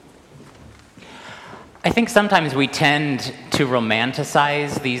I think sometimes we tend to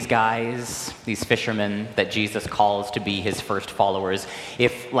romanticize these guys, these fishermen that Jesus calls to be his first followers.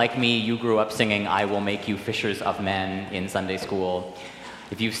 If, like me, you grew up singing "I Will Make You Fishers of Men" in Sunday school,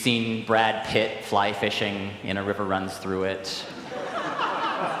 if you've seen Brad Pitt fly fishing in A River Runs Through It,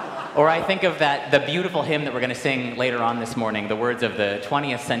 or I think of the beautiful hymn that we're going to sing later on this morning, the words of the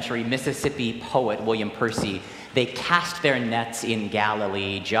 20th century Mississippi poet William Percy. They cast their nets in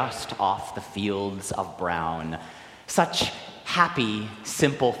Galilee, just off the fields of brown. Such happy,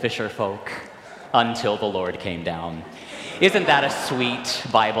 simple fisher folk, until the Lord came down. Isn't that a sweet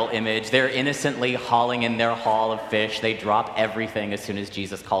Bible image? They're innocently hauling in their haul of fish. They drop everything as soon as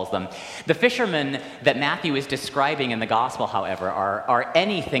Jesus calls them. The fishermen that Matthew is describing in the gospel, however, are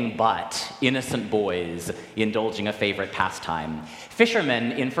anything but innocent boys indulging a favorite pastime.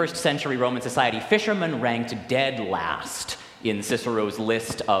 Fishermen in first century Roman society, fishermen ranked dead last in Cicero's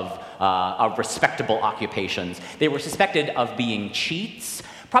list of respectable occupations. They were suspected of being cheats,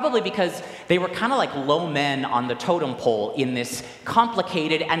 probably because they were kind of like low men on the totem pole in this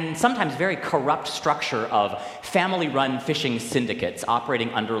complicated and sometimes very corrupt structure of family-run fishing syndicates operating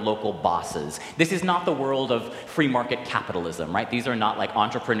under local bosses. This is not the world of free market capitalism, right? These are not like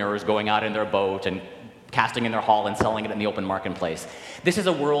entrepreneurs going out in their boat and casting in their haul and selling it in the open marketplace. This is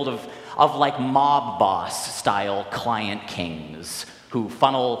a world of like mob boss style client kings who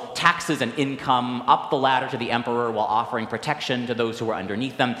funnel taxes and income up the ladder to the emperor while offering protection to those who are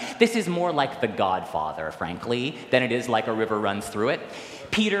underneath them. This is more like The Godfather, frankly, than it is like A River Runs Through It.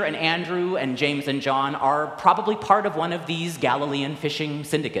 Peter and Andrew and James and John are probably part of one of these Galilean fishing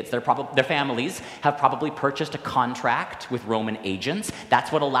syndicates. Their families have probably purchased a contract with Roman agents.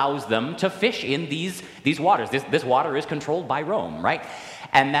 That's what allows them to fish in these waters. This water is controlled by Rome, right?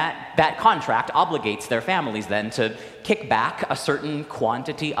 And that contract obligates their families then to kick back a certain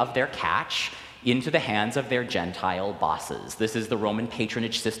quantity of their catch into the hands of their Gentile bosses. This is the Roman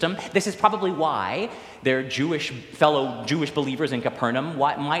patronage system. This is probably why their fellow Jewish believers in Capernaum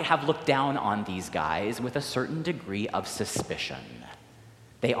might have looked down on these guys with a certain degree of suspicion.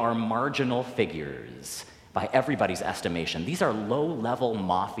 They are marginal figures by everybody's estimation. These are low-level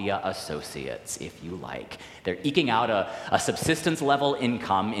mafia associates, if you like. They're eking out a subsistence-level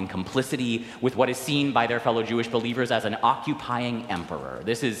income in complicity with what is seen by their fellow Jewish believers as an occupying emperor.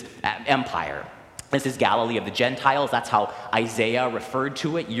 This is empire. This is Galilee of the Gentiles. That's how Isaiah referred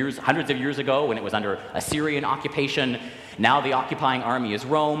to it hundreds of years ago when it was under Assyrian occupation. Now the occupying army is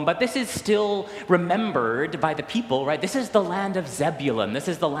Rome, but this is still remembered by the people, right? This is the land of Zebulun. This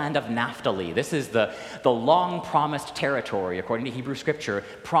is the land of Naphtali. This is the long-promised territory, according to Hebrew scripture,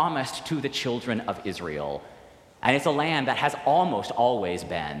 promised to the children of Israel. And it's a land that has almost always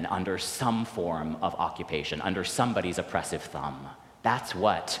been under some form of occupation, under somebody's oppressive thumb. That's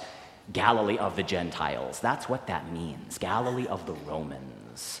what Galilee of the Gentiles, that's what that means. Galilee of the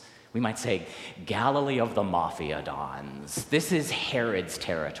Romans. We might say Galilee of the Mafia Dons. This is Herod's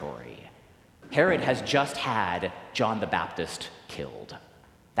territory. Herod has just had John the Baptist killed.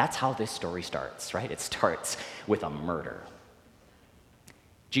 That's how this story starts, right? It starts with a murder.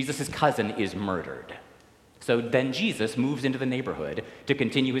 Jesus' cousin is murdered. So then Jesus moves into the neighborhood to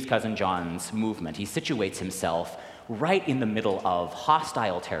continue his cousin John's movement. He situates himself right in the middle of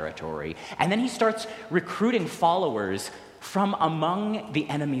hostile territory, and then he starts recruiting followers from among the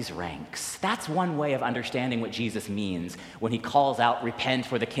enemy's ranks. That's one way of understanding what Jesus means when he calls out, "Repent,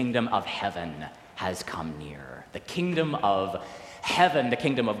 for the kingdom of heaven has come near." The kingdom of heaven, the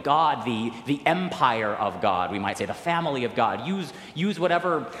kingdom of God, the empire of God, we might say, the family of God. Use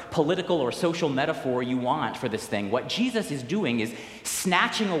whatever political or social metaphor you want for this thing. What Jesus is doing is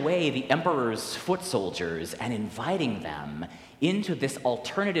snatching away the emperor's foot soldiers and inviting them into this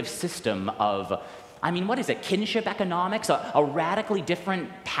alternative system of, what is it, kinship economics, a radically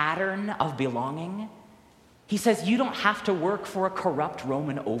different pattern of belonging. He says, you don't have to work for a corrupt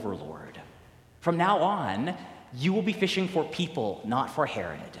Roman overlord. From now on, you will be fishing for people, not for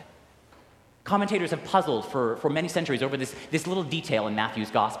Herod. Commentators have puzzled for many centuries over this little detail in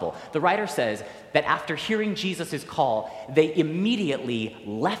Matthew's gospel. The writer says that after hearing Jesus' call, they immediately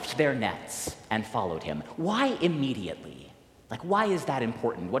left their nets and followed him. Why immediately? Why is that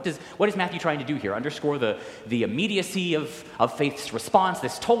important? What is Matthew trying to do here? Underscore the immediacy of faith's response,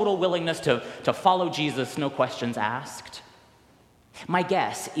 this total willingness to follow Jesus, no questions asked? My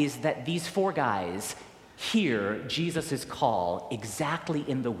guess is that these four guys hear Jesus' call exactly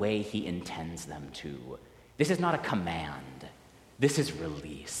in the way he intends them to. This is not a command. This is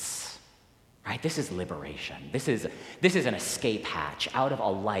release, right? This is liberation. This is an escape hatch out of a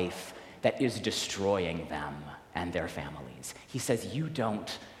life that is destroying them and their families. He says, you don't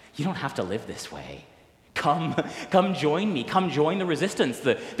have to live this way. Come join me. Come join the resistance,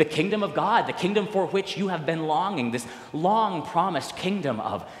 the kingdom of God, the kingdom for which you have been longing, this long-promised kingdom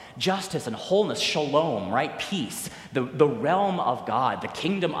of justice and wholeness, shalom, right? Peace, the realm of God, the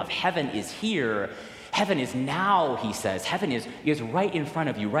kingdom of heaven is here. Heaven is now, he says. Heaven is right in front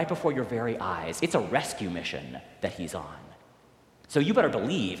of you, right before your very eyes. It's a rescue mission that he's on. So you better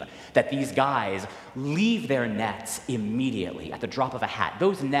believe that these guys leave their nets immediately at the drop of a hat.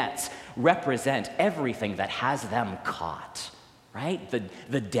 Those nets represent everything that has them caught, right?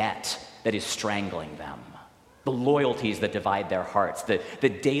 The debt that is strangling them, the loyalties that divide their hearts, the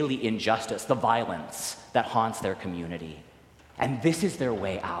daily injustice, the violence that haunts their community. And this is their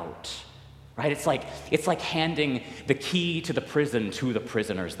way out, right? It's like handing the key to the prison to the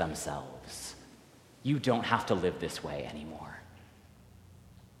prisoners themselves. You don't have to live this way anymore.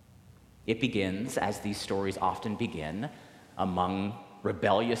 It begins, as these stories often begin, among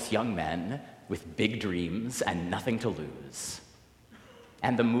rebellious young men with big dreams and nothing to lose.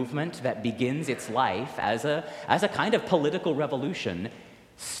 And the movement that begins its life as a kind of political revolution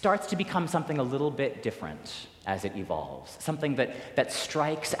starts to become something a little bit different as it evolves, something that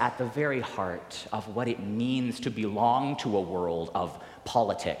strikes at the very heart of what it means to belong to a world of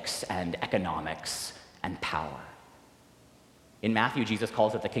politics and economics and power. In Matthew, Jesus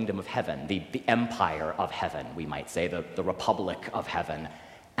calls it the kingdom of heaven, the empire of heaven, we might say, the republic of heaven.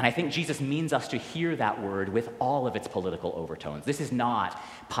 And I think Jesus means us to hear that word with all of its political overtones. This is not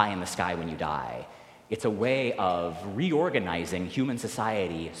pie in the sky when you die. It's a way of reorganizing human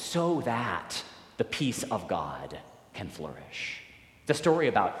society so that the peace of God can flourish. It's a story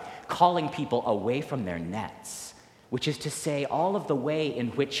about calling people away from their nets, which is to say all of the way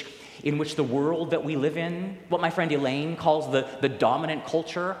in which the world that we live in, what my friend Elaine calls the dominant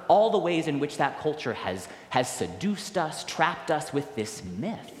culture, all the ways in which that culture has seduced us, trapped us with this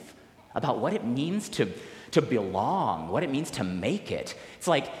myth about what it means to belong, what it means to make it. It's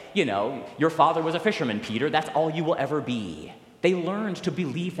like, your father was a fisherman, Peter, that's all you will ever be. They learned to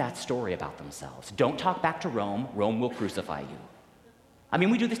believe that story about themselves. Don't talk back to Rome, Rome will crucify you. I mean,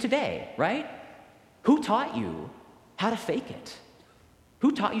 we do this today, right? Who taught you how to fake it?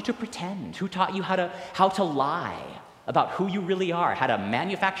 Who taught you to pretend? Who taught you how to lie about who you really are, how to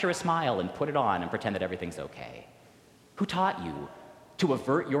manufacture a smile and put it on and pretend that everything's okay? Who taught you to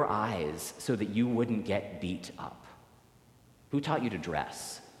avert your eyes so that you wouldn't get beat up? Who taught you to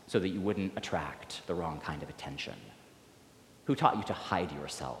dress so that you wouldn't attract the wrong kind of attention? Who taught you to hide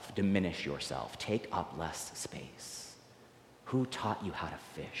yourself, diminish yourself, take up less space? Who taught you how to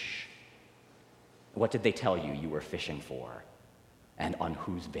fish? What did they tell you you were fishing for? And on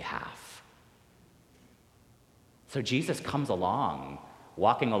whose behalf? So Jesus comes along,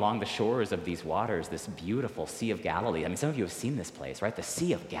 walking along the shores of these waters, this beautiful Sea of Galilee. I mean, some of you have seen this place, right? The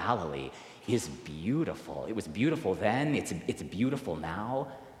Sea of Galilee is beautiful. It was beautiful then, it's beautiful now.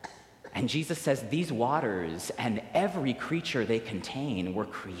 And Jesus says these waters and every creature they contain were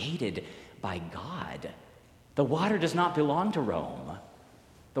created by God. The water does not belong to Rome.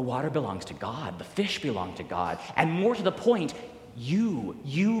 The water belongs to God. The fish belong to God. And more to the point, you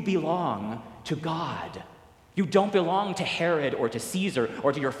belong to God. You don't belong to Herod or to Caesar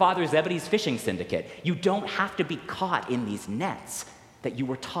or to your father Zebedee's fishing syndicate. You don't have to be caught in these nets that you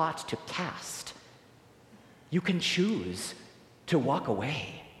were taught to cast. You can choose to walk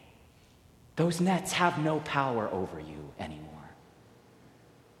away. Those nets have no power over you anymore.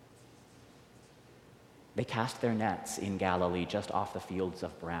 They cast their nets in Galilee just off the fields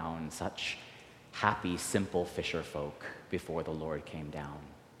of brown, such happy, simple fisher folk before the Lord came down.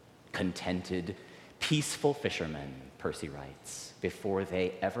 Contented, peaceful fishermen, Percy writes, before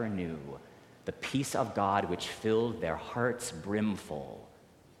they ever knew the peace of God which filled their hearts brimful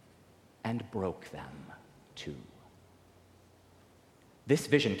and broke them too. This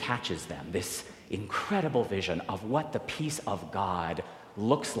vision catches them, this incredible vision of what the peace of God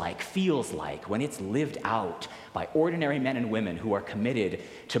looks like, feels like, when it's lived out by ordinary men and women who are committed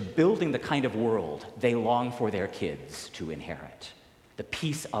to building the kind of world they long for their kids to inherit. The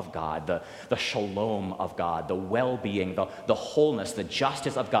peace of God, the shalom of God, the well-being, the wholeness, the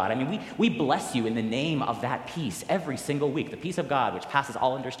justice of God. I mean, we bless you in the name of that peace every single week. The peace of God, which passes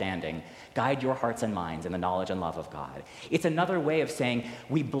all understanding, guide your hearts and minds in the knowledge and love of God. It's another way of saying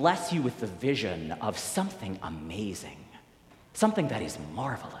we bless you with the vision of something amazing, something that is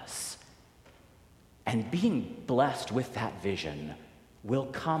marvelous. And being blessed with that vision will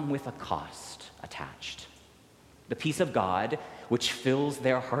come with a cost attached. The peace of God, which fills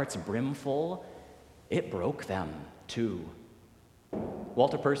their hearts brimful, it broke them too.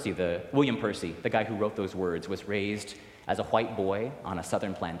 William Percy, the guy who wrote those words, was raised As a white boy on a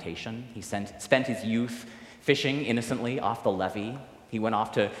southern plantation, he spent his youth fishing innocently off the levee. He went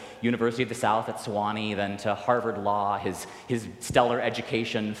off to University of the South at Sewanee, then to Harvard Law. His stellar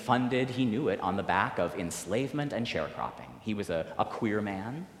education funded, he knew it, on the back of enslavement and sharecropping. He was a queer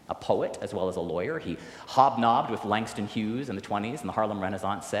man, a poet, as well as a lawyer. He hobnobbed with Langston Hughes in the 20s and the Harlem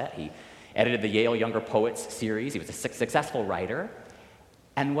Renaissance set. He edited the Yale Younger Poets series. He was a successful writer.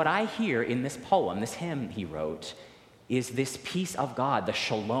 And what I hear in this poem, this hymn he wrote, is this peace of God, the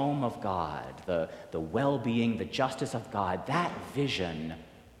shalom of God, the well-being, the justice of God. That vision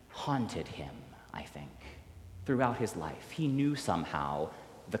haunted him, I think, throughout his life. He knew somehow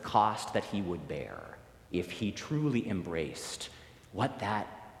the cost that he would bear if he truly embraced what that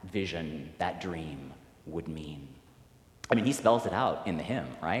vision, that dream would mean. I mean, he spells it out in the hymn,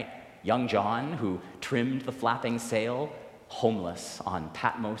 right? Young John, who trimmed the flapping sail, homeless on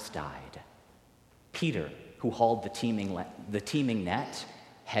Patmos died. Peter, who hauled the teeming net,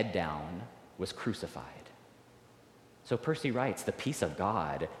 head down, was crucified. So Percy writes, the peace of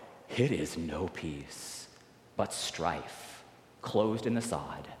God, it is no peace, but strife, closed in the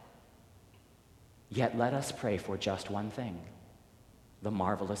sod. Yet let us pray for just one thing, the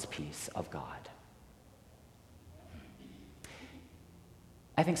marvelous peace of God.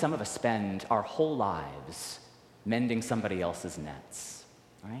 I think some of us spend our whole lives mending somebody else's nets,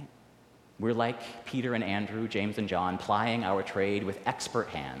 right? We're like Peter and Andrew, James and John, plying our trade with expert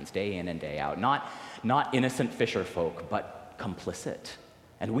hands day in and day out. Not innocent fisher folk, but complicit.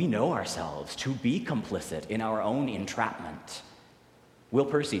 And we know ourselves to be complicit in our own entrapment. Will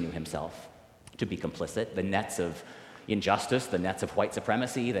Percy knew himself to be complicit. The nets of injustice, the nets of white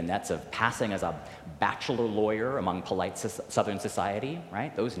supremacy, the nets of passing as a bachelor lawyer among polite Southern society,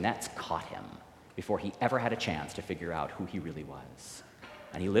 right? Those nets caught him before he ever had a chance to figure out who he really was.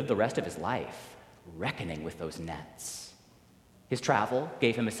 And he lived the rest of his life reckoning with those nets. His travel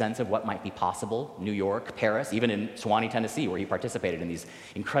gave him a sense of what might be possible. New York, Paris, even in Sewanee, Tennessee, where he participated in these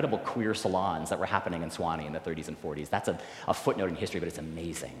incredible queer salons that were happening in Sewanee in the 30s and 40s. That's a footnote in history, but it's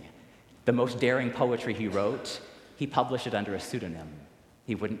amazing. The most daring poetry he wrote, he published it under a pseudonym.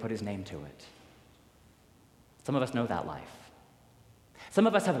 He wouldn't put his name to it. Some of us know that life. Some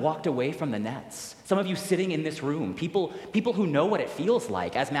of us have walked away from the nets. Some of you sitting in this room, people who know what it feels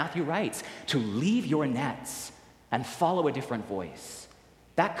like, as Matthew writes, to leave your nets and follow a different voice.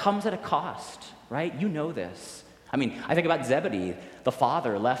 That comes at a cost, right? You know this. I mean, I think about Zebedee, the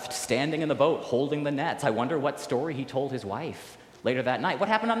father left standing in the boat holding the nets. I wonder what story he told his wife later that night. What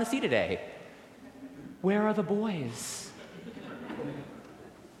happened on the sea today? Where are the boys?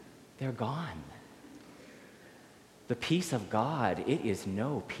 They're gone. The peace of God, it is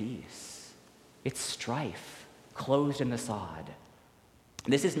no peace. It's strife, closed in the sod.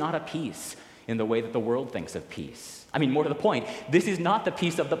 This is not a peace in the way that the world thinks of peace. I mean, more to the point, this is not the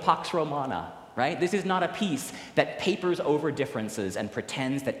peace of the Pax Romana, right? This is not a peace that papers over differences and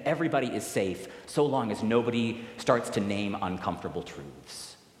pretends that everybody is safe so long as nobody starts to name uncomfortable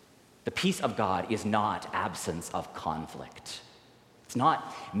truths. The peace of God is not absence of conflict. It's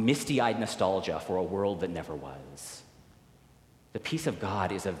not misty-eyed nostalgia for a world that never was. The peace of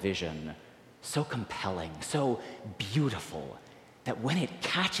God is a vision so compelling, so beautiful, that when it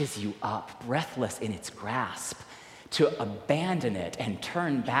catches you up, breathless in its grasp, to abandon it and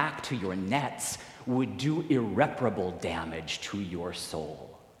turn back to your nets would do irreparable damage to your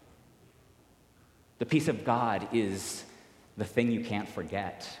soul. The peace of God is the thing you can't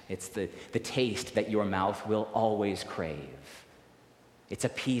forget. It's the taste that your mouth will always crave. It's a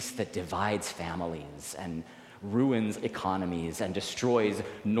peace that divides families and ruins economies and destroys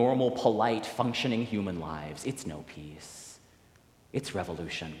normal, polite, functioning human lives. It's no peace. It's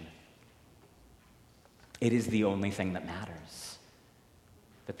revolution. It is the only thing that matters.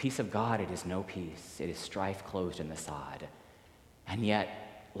 The peace of God, it is no peace. It is strife closed in the sod. And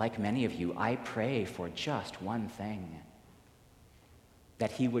yet, like many of you, I pray for just one thing,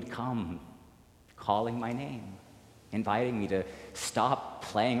 that he would come calling my name, inviting me to stop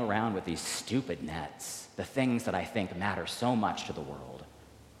playing around with these stupid nets, the things that I think matter so much to the world.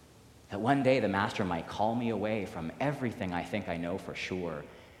 That one day the master might call me away from everything I think I know for sure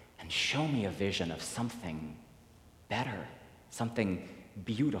and show me a vision of something better, something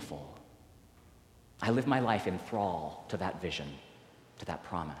beautiful. I live my life in thrall to that vision, to that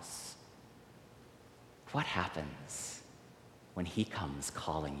promise. What happens when he comes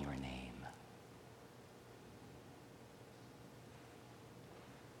calling your name?